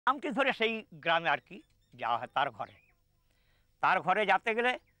আমটি ধরে সেই গ্রামে আর কি যাওয়া হয় তার ঘরে যেতে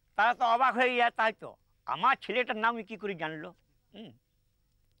গেলে তারা তো অবাক হয়ে যায়, তাই তো আমার ছেলেটার নাম কি করে জানলো।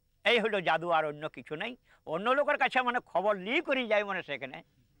 এই হলো জাদু, আর অন্য কিছু নেই। অন্য লোকের কাছে মানে খবর নিয়ে করে যায়, মানে সেখানে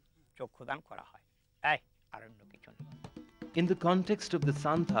চক্ষুদান করা হয়, এই আর অন্য কিছু নেই। In the context of the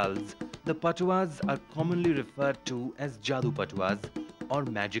Santhals, the Patuas are commonly referred to as Jadu Patuas or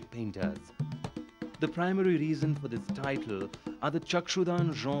magic painters. The primary reason for this title are the Chakshudan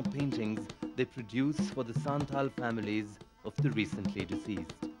genre paintings they produce for the Santhal families of the recently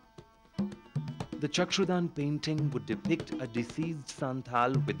deceased. The Chakshudan painting would depict a deceased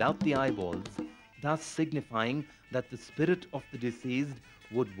Santhal without the eyeballs, thus signifying that the spirit of the deceased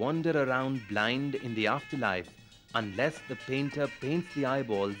would wander around blind in the afterlife unless the painter paints the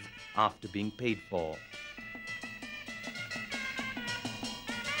eyeballs after being paid for.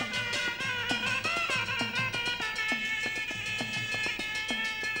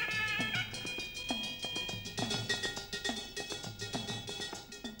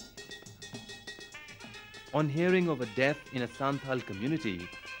 On hearing of a death in a Santhal community,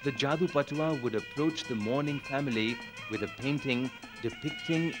 the Jadu Patua would approach the mourning family with a painting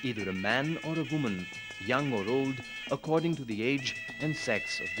depicting either a man or a woman, young or old, according to the age and sex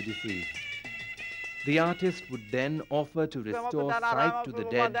of the deceased. The artist would then offer to restore sight to the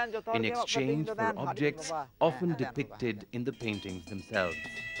dead in exchange for objects often depicted in the paintings themselves.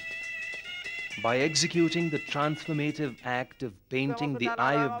 By executing the transformative act of painting the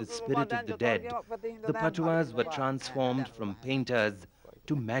eye of the spirit of the dead, the Patuas were transformed from painters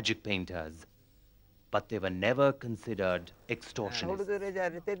to magic painters. But they were never considered extortionists.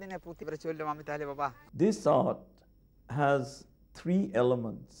 This art has three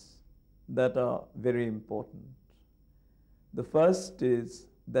elements that are very important. The first is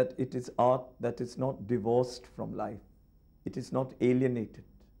that it is art that is not divorced from life. It is not alienated.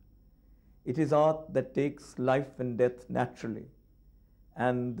 It is art that takes life and death naturally.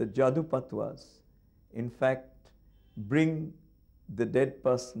 And the Jadu Patuas, in fact, bring the dead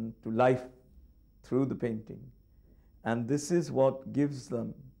person to life through the painting. And this is what gives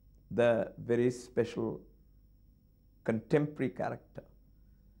them the very special contemporary character.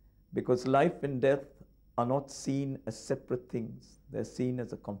 Because life and death are not seen as separate things, they're seen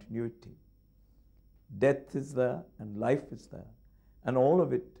as a continuity. Death is there and life is there, and all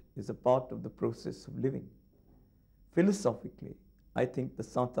of it is a part of the process of living. Philosophically, I think the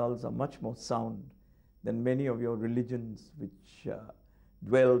Santhals are much more sound than many of your religions which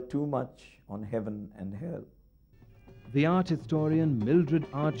dwell too much on heaven and hell. The art historian Mildred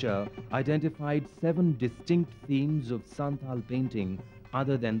Archer identified 7 distinct themes of Santhal painting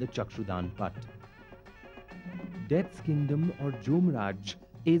other than the Chakshudan Pat. Death's Kingdom or Jomraj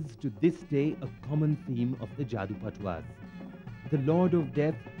is to this day a common theme of the Jadu Patuas. The Lord of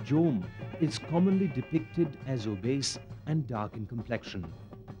Death, Jom, is commonly depicted as obese and dark in complexion,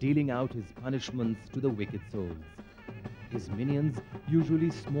 dealing out his punishments to the wicked souls. His minions,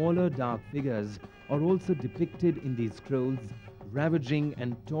 usually smaller dark figures, are also depicted in these scrolls, ravaging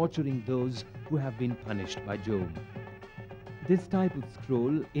and torturing those who have been punished by Jom. This type of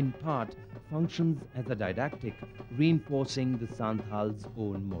scroll, in part, functions as a didactic, reinforcing the Santhal's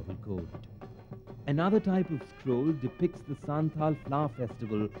own moral code. Another type of scroll depicts the Santhal flower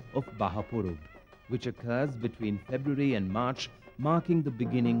festival of Bahapurub, which occurs between February and March, marking the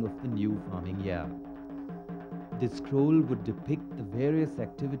beginning of the new farming year. This scroll would depict the various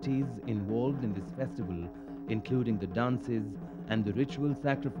activities involved in this festival, including the dances and the ritual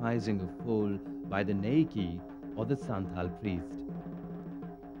sacrificing of foal by the Neiki or the Santhal priest.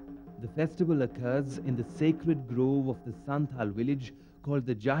 The festival occurs in the sacred grove of the Santhal village called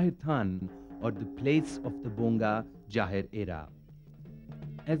the Jahir Than, or the place of the Bonga Jahir Era.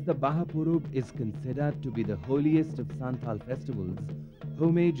 As the Bahapurub is considered to be the holiest of Santhal festivals,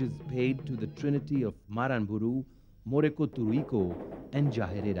 homage is paid to the trinity of Maranburu, Moreko Turuiko and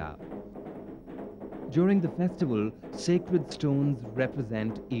Jahir Era. During the festival, sacred stones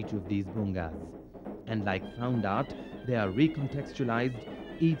represent each of these Bongas, and like found art, they are recontextualized,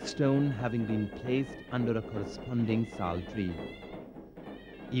 each stone having been placed under a corresponding sal tree.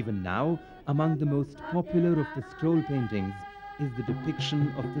 Even now, among the most popular of the scroll paintings is the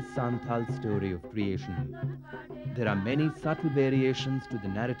depiction of the Santhal story of creation. There are many subtle variations to the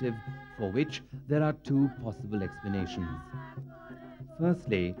narrative for which there are 2 possible explanations.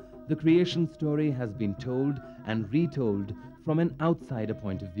 Firstly, the creation story has been told and retold from an outsider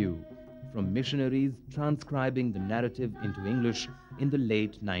point of view, from missionaries transcribing the narrative into English in the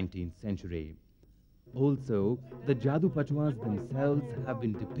late 19th century. Also, the Jadu Patuas themselves have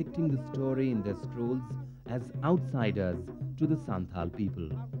been depicting the story in their scrolls as outsiders to the Santhal people.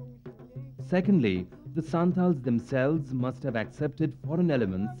 Secondly, the Santhals themselves must have accepted foreign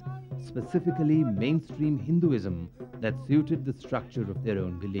elements, specifically mainstream Hinduism, that suited the structure of their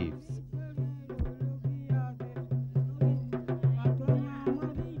own beliefs.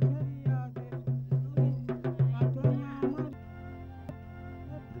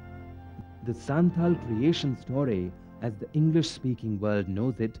 The Santhal creation story, as the English-speaking world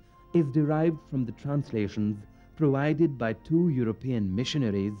knows it, is derived from the translations provided by two European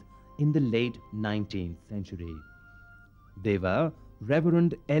missionaries in the late 19th century. They were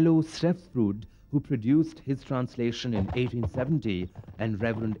Reverend L.O. Strefsrud, who produced his translation in 1870, and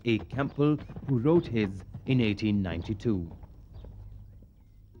Reverend A. Campbell, who wrote his in 1892.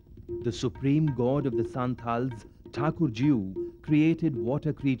 The supreme god of the Santhals, Thakurjiu, created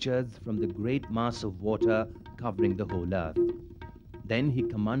water creatures from the great mass of water covering the whole earth. Then he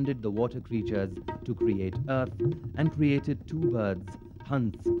commanded the water creatures to create earth and created two birds,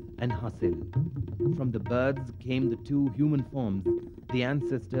 Hans and Hasil. From the birds came the two human forms, the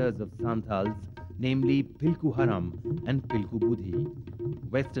ancestors of Santhals, namely Pilku Haram and Pilku Budhi,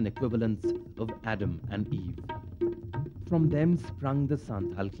 Western equivalents of Adam and Eve. From them sprung the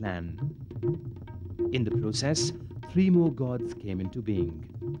Santhal clan. In the process, three more gods came into being: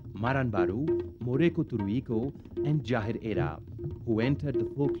 Maranbaru, Moreko Turuiko, and Jahir Era, who entered the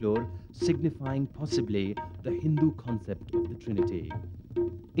folklore, signifying possibly the Hindu concept of the Trinity.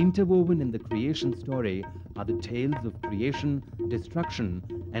 Interwoven in the creation story are the tales of creation, destruction,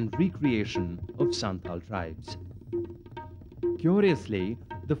 and recreation of Santhal tribes. Curiously,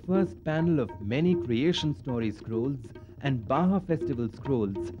 the first panel of many creation story scrolls and Baha festival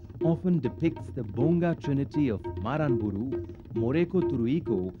scrolls often depicts the Bonga trinity of Maranburu, Moreko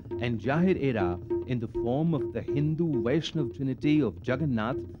Turuiko, and Jahir Era in the form of the Hindu Vaishnav trinity of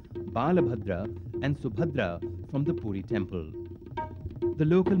Jagannath, Balabhadra, and Subhadra from the Puri temple. The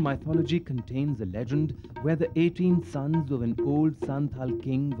local mythology contains a legend where the 18 sons of an old Santhal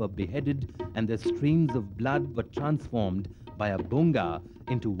king were beheaded and their streams of blood were transformed by a bonga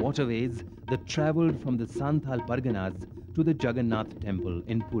into waterways that travelled from the Santhal Parganas to the Jagannath temple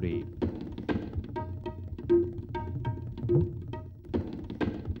in Puri.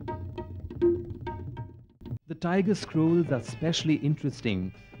 The tiger scrolls are specially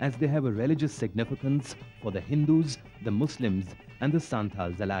interesting as they have a religious significance for the Hindus, the Muslims, and the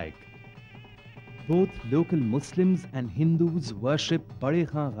Santhals alike. Both local Muslims and Hindus worship Bade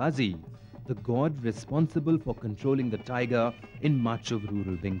Khan Ghazi, the god responsible for controlling the tiger in much of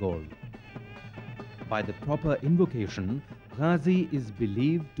rural Bengal. By the proper invocation, Ghazi is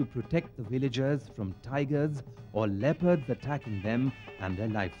believed to protect the villagers from tigers or leopards attacking them and their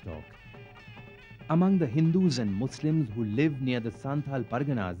livestock. Among the Hindus and Muslims who live near the Santhal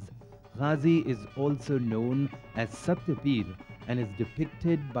Parganas, Ghazi is also known as Satyapir and is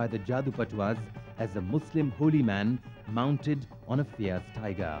depicted by the Jadu Patuas as a Muslim holy man mounted on a fierce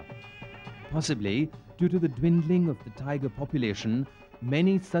tiger. Possibly, due to the dwindling of the tiger population,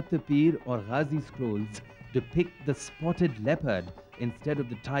 many Satyapir or Ghazi scrolls depict the spotted leopard instead of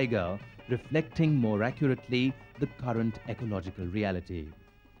the tiger, reflecting more accurately the current ecological reality.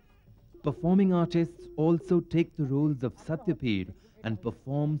 Performing artists also take the roles of Satyapir and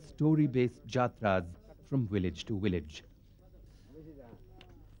perform story-based jatras from village to village.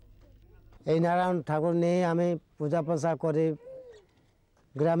 এই নারায়ণ ঠাকুর নিয়ে আমি পূজা পাশা করি,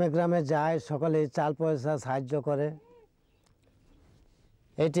 গ্রামে গ্রামে যায়, সকলে চাল পয়সা সাহায্য করে।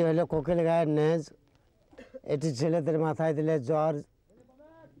 এটি হলো কোকিল গায়ের নেজ। এটি ছেলেদের মাথায় দিলে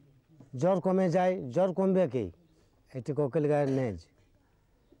জ্বর কমে যায়। জ্বর কমবে কি? এটি কোকিল গায়ের নেজ।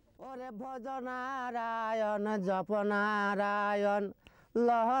 ওরে ভজ নারায়ণ জপ নারায়ণ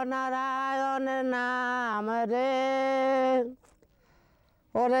লহ নারায়ণ নাম রে,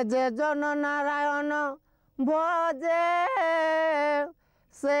 ওরে যে জন নারায়ণ ভজে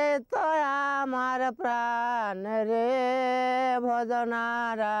সে তো আমার প্রাণ রে, ভজ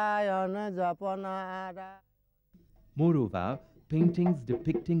নারায়ণ জপ Narayan. Moreover, paintings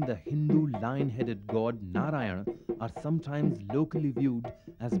depicting the Hindu lion-headed god Narayana are sometimes locally viewed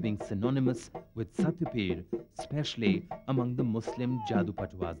as being synonymous with Satyapir, especially among the Muslim Jadu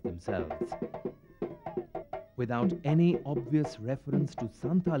Patuas themselves. Without any obvious reference to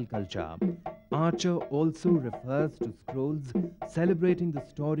Santhal culture, Archer also refers to scrolls celebrating the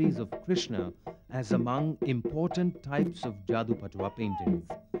stories of Krishna as among important types of Jadu Patua paintings.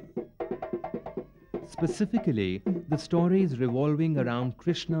 Specifically, the stories revolving around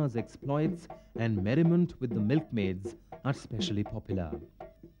Krishna's exploits and merriment with the milkmaids are specially popular.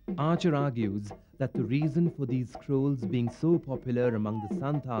 Archer argues that the reason for these scrolls being so popular among the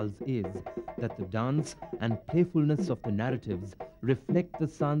Santhals is that the dance and playfulness of the narratives reflect the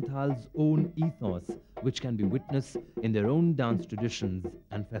Santhals' own ethos, which can be witnessed in their own dance traditions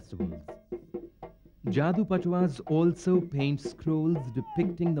and festivals. Jadu Patwas also paint scrolls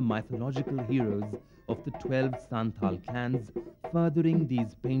depicting the mythological heroes of the 12 Santhal clans, furthering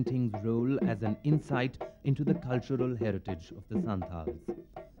these paintings' role as an insight into the cultural heritage of the Santhals.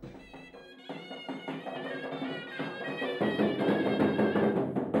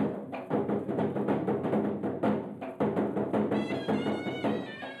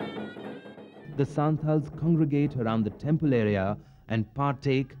 The Santhals congregate around the temple area and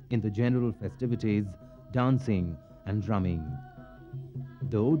partake in the general festivities, dancing and drumming.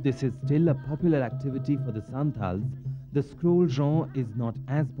 Though this is still a popular activity for the Santhals, the scroll genre is not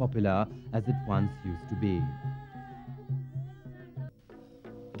as popular as it once used to be.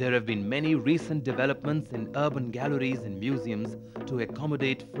 There have been many recent developments in urban galleries and museums to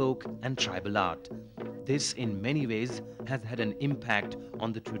accommodate folk and tribal art. This, in many ways, has had an impact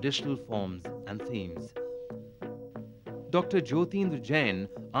on the traditional forms and themes. Dr. Jyotindra Jain,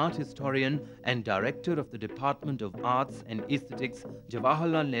 art historian and director of the Department of Arts and Aesthetics,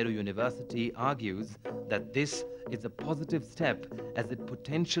 Jawaharlal Nehru University, argues that this is a positive step as it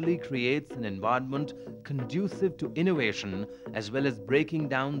potentially creates an environment conducive to innovation as well as breaking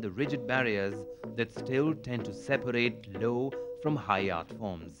down the rigid barriers that still tend to separate low from high art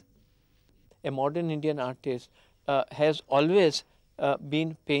forms. A modern Indian artist has always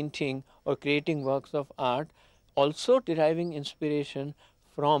been painting or creating works of art, also deriving inspiration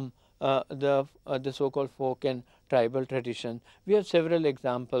from the so-called folk and tribal tradition. We have several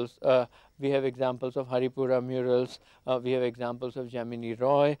examples. We have examples of Haripura murals. We have examples of Jamini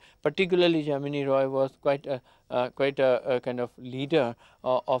Roy. Particularly, Jamini Roy was quite a kind of leader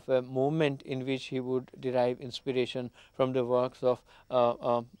of a movement in which he would derive inspiration from the works of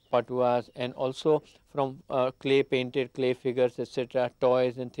Patuas and also from painted clay figures, etc.,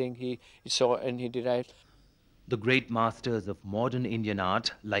 toys and things he saw and he derived. The great masters of modern Indian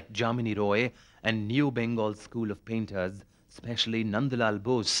art like Jamini Roy and New Bengal school of painters, especially Nandalal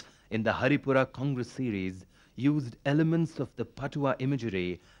Bose in the Haripura Congress series, used elements of the Patua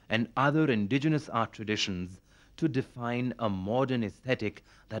imagery and other indigenous art traditions to define a modern aesthetic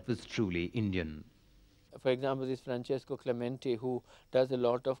that was truly Indian. For example, this Francesco Clementi, who does a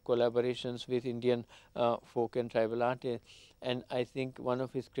lot of collaborations with Indian folk and tribal artists, and I think one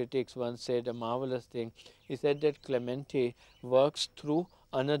of his critics once said a marvelous thing. He said that Clementi works through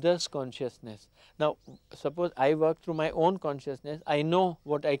another's consciousness. Now, suppose I work through my own consciousness, I know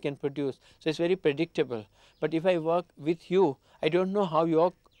what I can produce, so it's very predictable. But if I work with you, I don't know how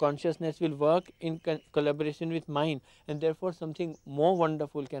your consciousness will work in collaboration with mine, and therefore something more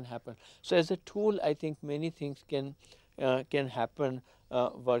wonderful can happen. So as a tool, I think many things can happen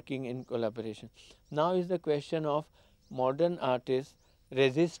working in collaboration. Now is the question of modern artists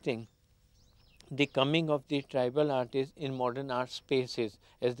resisting the coming of the tribal artists in modern art spaces,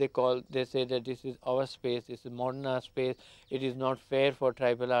 as they say that this is our space, this is modern art space, it is not fair for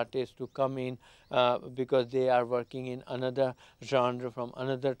tribal artists to come in because they are working in another genre from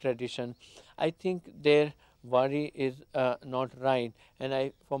another tradition. I think their worry is not right,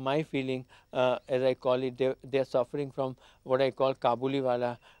 and for my feeling, as I call it, they are suffering from what I call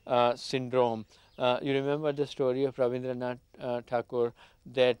Kabuliwala syndrome. You remember the story of Rabindranath Tagore,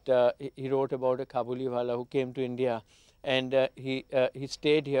 that he wrote about a Kabuliwala who came to India, and he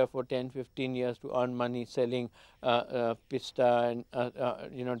stayed here for 10-15 years to earn money selling pista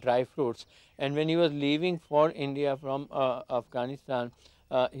and dry fruits. And when he was leaving for India from Afghanistan,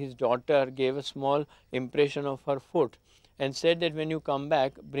 his daughter gave a small impression of her foot and said that when you come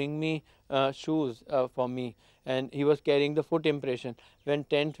back, bring me shoes for me. And he was carrying the foot impression. When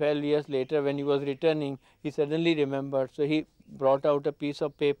 10-12 years later, when he was returning, he suddenly remembered. So he brought out a piece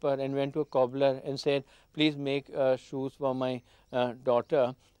of paper and went to a cobbler and said, please make shoes for my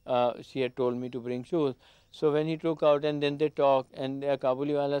daughter. She had told me to bring shoes. So when he took out and then they talked, and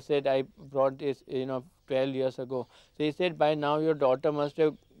Kabuliwala said, I brought this 12 years ago. So he said, by now your daughter must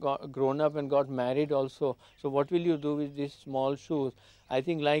have grown up and got married also. So what will you do with these small shoes? I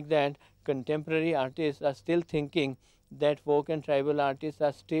think like that, contemporary artists are still thinking that folk and tribal artists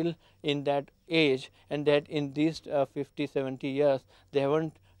are still in that age, and that in these 50-70 years they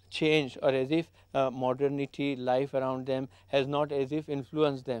haven't changed, or as if modernity, life around them has not as if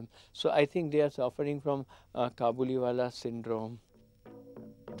influenced them. So I think they are suffering from Kabuliwala syndrome.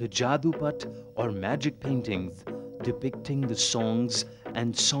 The Jadupat or magic paintings depicting the songs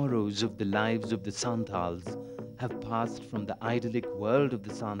and sorrows of the lives of the Santhals have passed from the idyllic world of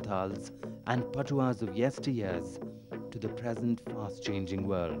the Santhals and Patuas of yesteryears to the present fast-changing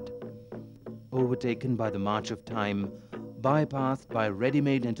world. Overtaken by the march of time, bypassed by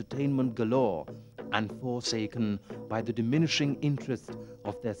ready-made entertainment galore, and forsaken by the diminishing interest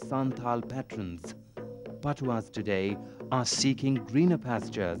of their Santhal patrons, Patuas today are seeking greener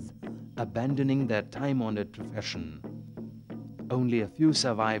pastures, abandoning their time-honored profession. Only a few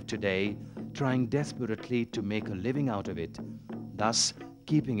survive today, trying desperately to make a living out of it, thus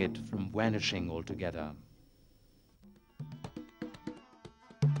keeping it from vanishing altogether.